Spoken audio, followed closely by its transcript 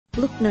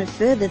Look no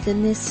further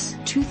than this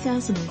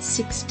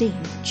 2016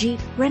 Jeep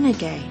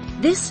Renegade.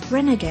 This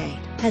Renegade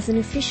has an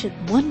efficient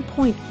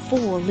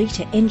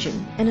 1.4-litre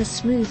engine and a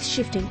smooth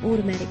shifting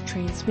automatic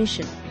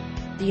transmission.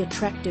 The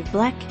attractive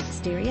black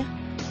exterior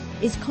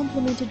is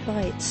complemented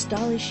by its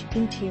stylish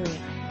interior.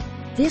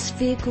 This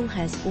vehicle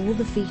has all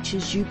the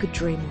features you could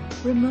dream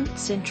of: remote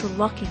central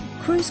locking,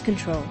 cruise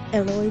control,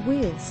 alloy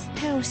wheels,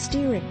 power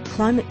steering,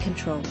 climate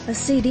control, a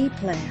CD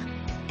player,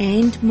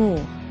 and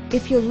more.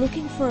 If you're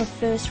looking for a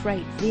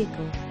first-rate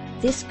vehicle,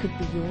 this could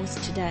be yours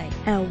today.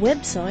 Our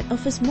website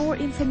offers more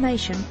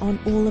information on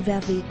all of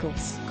our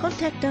vehicles.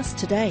 Contact us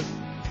today.